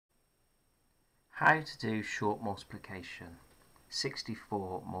How to do short multiplication.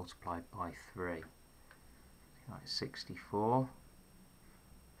 64 multiplied by 3. Right, 64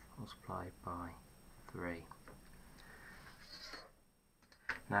 multiplied by 3.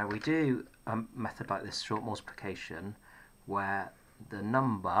 Now we do a method like this, short multiplication, where the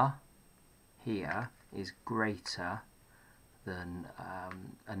number here is greater than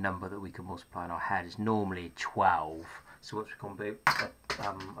a number that we can multiply in our head. Is normally 12. So once we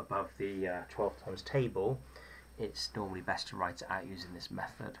come above the 12 times table, it's normally best to write it out using this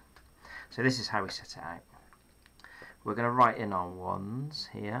method. So this is how we set it out. We're going to write in our ones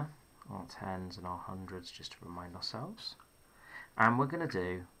here, our tens and our hundreds, just to remind ourselves. And we're going to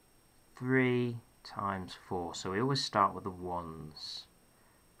do 3 times 4. So we always start with the ones.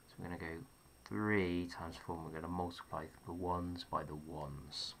 So we're going to go 3 times 4, and we're going to multiply the ones by the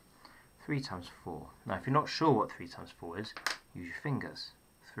ones. 3 times 4. Now if you're not sure what 3 times 4 is, use your fingers.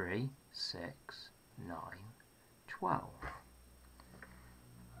 3, 6, 9, 12.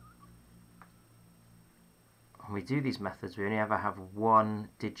 When we do these methods, we only ever have one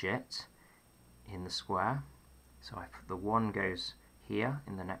digit in the square. So the 1 goes here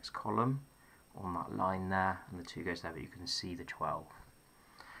in the next column, on that line there, and the 2 goes there, but you can see the 12.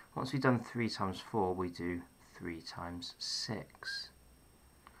 Once we've done 3 times 4, we do 3 times 6.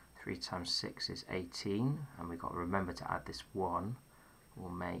 3 times 6 is 18, and we've got to remember to add this 1, will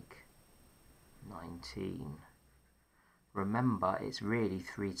make 19. Remember, it's really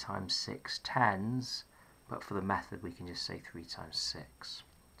 3 times 6 tens, but for the method we can just say 3 times 6.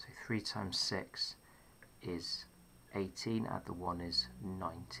 So 3 times 6 is 18, add the 1 is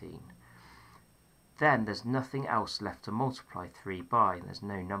 19. Then there's nothing else left to multiply 3 by, and there's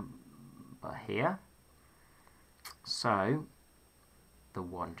no number here, so the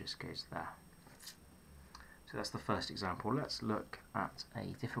 1 just goes there. So that's the first example. Let's look at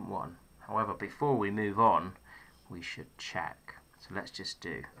a different one. However, before we move on, we should check. So let's just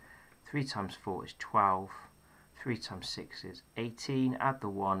do 3 times 4 is 12, 3 times 6 is 18, add the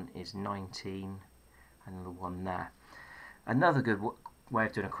 1 is 19, and the 1 there. Another good way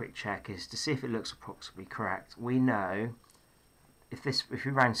of doing a quick check is to see if it looks approximately correct. We know if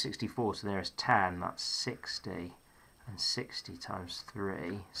we round 64 to the nearest 10, that's 60, and 60 times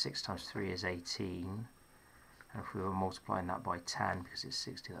 3, 6 times 3 is 18, and if we were multiplying that by 10, because it's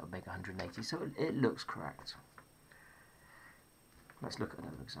 60, that would make 180, so it looks correct. Let's look at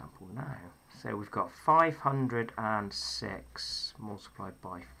another example now. So we've got 506 multiplied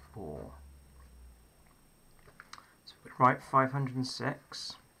by 4. So we write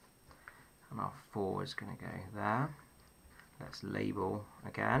 506, and our 4 is going to go there. Let's label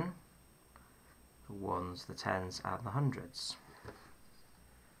again the ones, the tens, and the hundreds.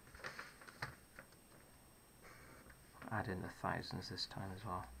 Add in the thousands this time as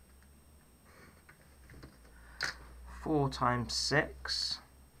well. 4 times 6,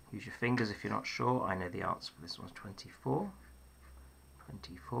 use your fingers if you're not sure. I know the answer for this one's 24.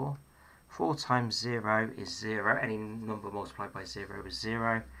 24. 4 times 0 is 0. Any number multiplied by 0 is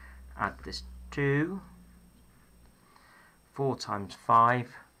 0. Add this 2. 4 times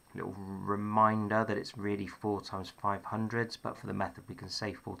 5. Little reminder that it's really 4 times 500s, but for the method we can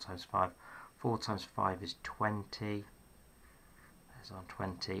say 4 times 5. 4 times 5 is 20. There's our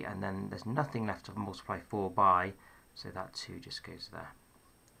 20, and then there's nothing left to multiply 4 by, so that 2 just goes there.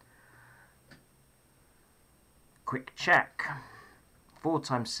 Quick check. 4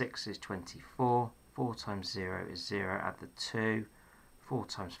 times 6 is 24. 4 times 0 is 0. Add the 2. 4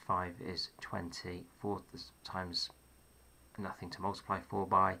 times 5 is 20. 4 times nothing to multiply 4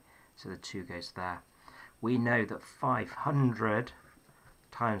 by, so the 2 goes there. We know that 500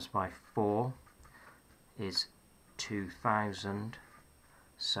 times by 4 is 2000,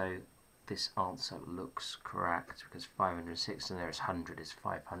 so this answer looks correct because 506 and there's 100 is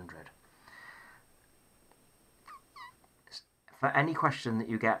 500. For any question that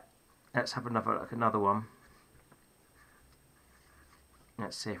you get, let's have another one.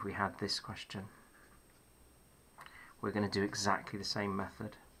 Let's see if we had this question. We're going to do exactly the same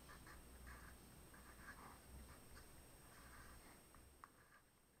method.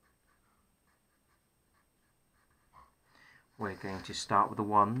 We're going to start with the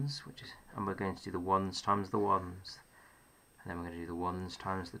ones, and we're going to do the ones times the ones, and then we're going to do the ones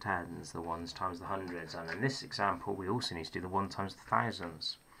times the tens, the ones times the hundreds, and in this example we also need to do the 1 times the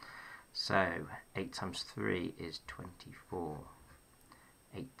thousands. So 8 times 3 is 24.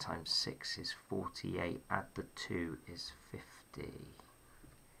 8 times 6 is 48, add the 2 is 50.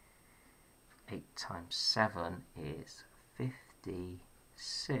 8 times 7 is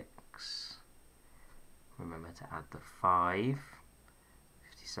 56. Remember to add the 5.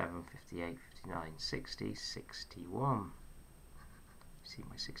 57, 58, 59, 60, 61. See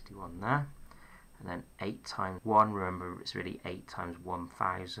my 61 there. And then 8 times 1, remember it's really 8 times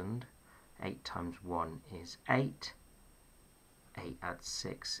 1000. 8 times 1 is 8. 8 add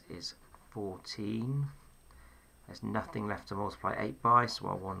 6 is 14. There's nothing left to multiply 8 by, so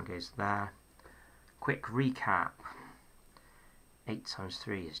our 1 goes there. Quick recap. 8 times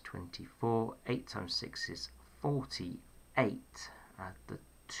 3 is 24. 8 times 6 is 48. Add the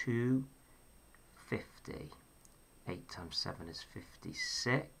 2, 50. 8 times 7 is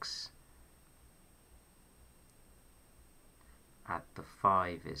 56. Add the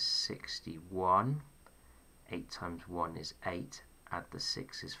 5 is 61. 8 times 1 is 8. Add the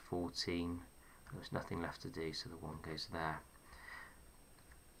 6 is 14. There's nothing left to do, so the 1 goes there.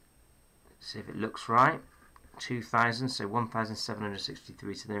 See if it looks right. 2000, so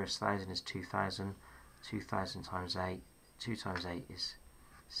 1763 to the nearest 1000 is 2000. 2000 times 8. 2 times 8 is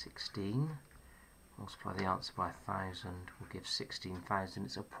 16. Multiply the answer by 1000 will give 16,000.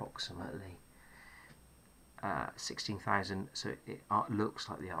 It's approximately 16,000, so it looks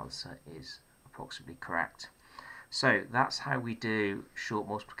like the answer is approximately correct. So that's how we do short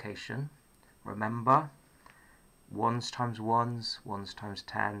multiplication. Remember, 1s times 1s, 1s times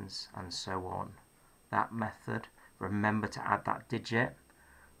 10s, and so on. That method. Remember to add that digit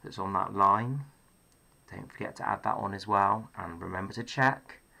that's on that line. Don't forget to add that on as well, and remember to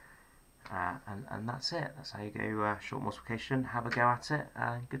check. And that's it. That's how you go short multiplication. Have a go at it,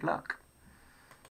 and good luck.